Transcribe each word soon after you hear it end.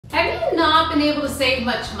Have you not been able to save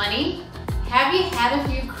much money? Have you had a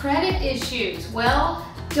few credit issues? Well,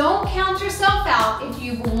 don't count yourself out if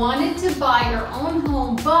you've wanted to buy your own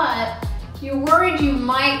home, but you're worried you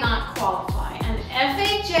might not qualify. An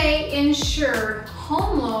FHA insured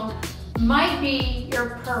home loan might be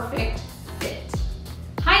your perfect fit.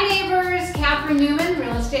 Hi neighbors, Catherine Newman,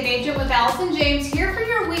 real estate agent with Allison James, here for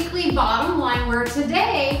your weekly bottom line, where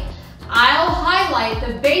today I'll highlight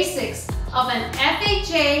the basics of an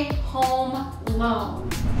FHA home loan.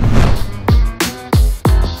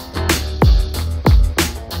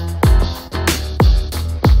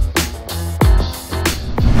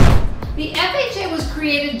 The FHA was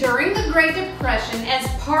created during the Great Depression as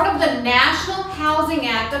part of the National Housing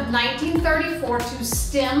Act of 1934 to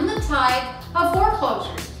stem the tide of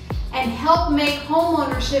foreclosures and help make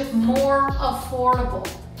homeownership more affordable.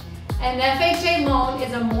 An FHA loan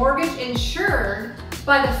is a mortgage insured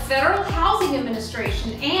by the Federal Housing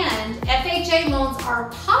Administration, and FHA loans are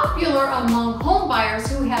popular among home buyers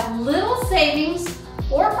who have little savings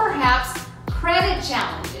or perhaps credit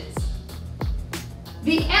challenges.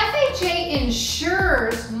 The FHA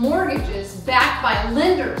insures mortgages backed by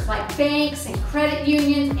lenders like banks and credit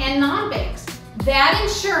unions and non-banks. That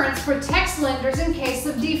insurance protects lenders in case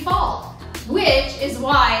of default, which is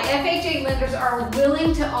why FHA lenders are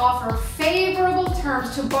willing to offer favorable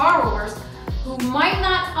terms to borrowers who might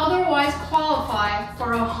not otherwise qualify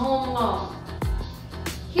for a home loan.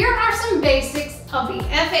 Here are some basics of the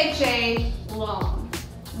FHA loan.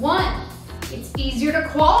 1. It's easier to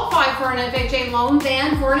qualify for an FHA loan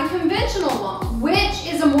than for a conventional loan, which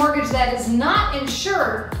is a mortgage that is not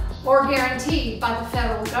insured or guaranteed by the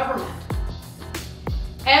federal government.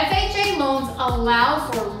 FHA loans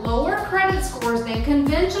allow for lower credit scores than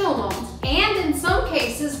conventional loans, and in some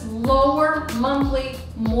cases, lower monthly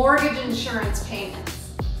mortgage insurance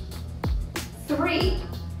payments. 3.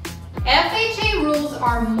 FHA rules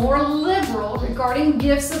are more liberal regarding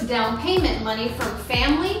gifts of down payment money from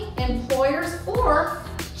family, employers, or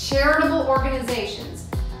charitable organizations.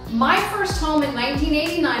 My first home in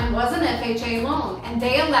 1989 was an FHA loan, and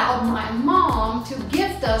they allowed my mom to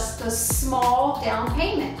gift us the small down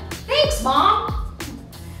payment. Thanks, Mom!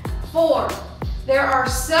 4. There are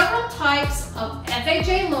several types of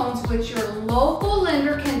FHA loans which your local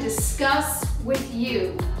lender can discuss with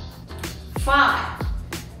you. 5.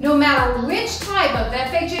 No matter which type of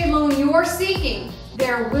FHA loan you are seeking,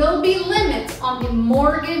 there will be limits on the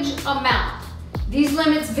mortgage amount. These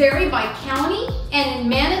limits vary by county, and in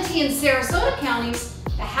Manatee and Sarasota counties,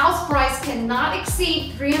 the house price cannot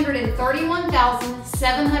exceed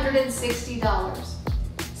 $331,760.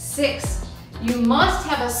 6. You must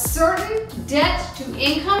have a certain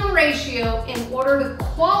debt-to-income ratio in order to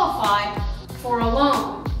qualify for a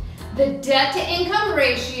loan. The debt-to-income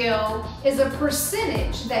ratio is a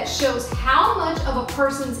percentage that shows how much of a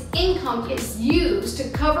person's income is used to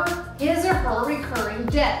cover his or her recurring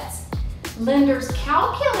debts. Lenders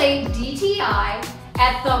calculate DTI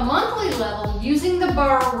at the monthly level using the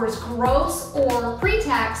borrower's gross or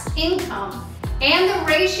pre-tax income, and the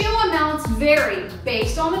ratio amounts vary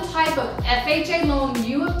based on the type of FHA loan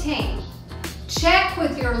you obtain. Check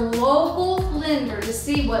with your local lender to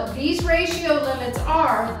see what these ratio limits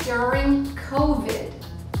are during COVID.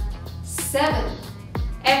 7.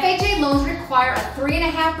 FHA loans require a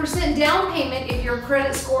 3.5% down payment if your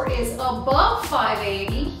credit score is above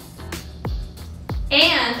 580,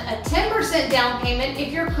 and a 10% down payment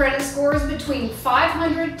if your credit score is between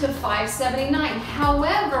 500 to 579.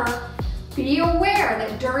 However, be aware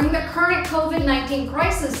that during the current COVID-19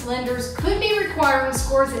 crisis, lenders could be requiring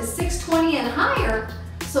scores at 620 and higher,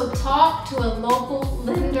 so talk to a local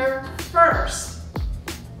lender first.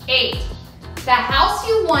 8. The house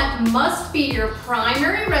you want must be your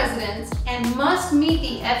primary residence and must meet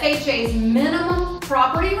the FHA's minimum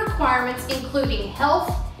property requirements, including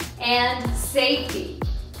health and safety.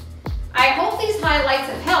 I hope these highlights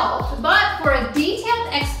have helped, but for a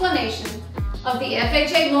detailed explanation of the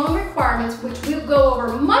FHA loan requirements, which we'll go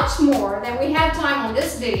over much more than we have time on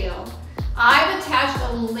this video, I've attached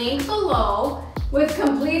a link below with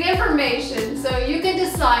complete information so you can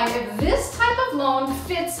decide if this type of loan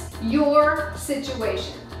fits your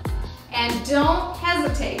situation. And don't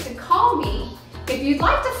hesitate to call me if you'd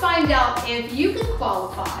like to find out if you can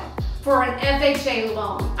qualify for an FHA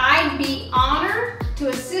loan. I'd be honored to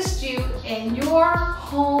assist you in your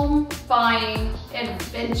home buying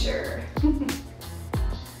adventure.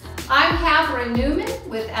 I'm Catherine Newman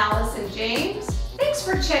with Allison James. Thanks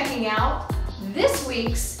for checking out this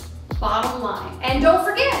week's Bottom Line. And don't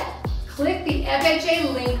forget, click the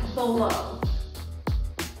FHA link below.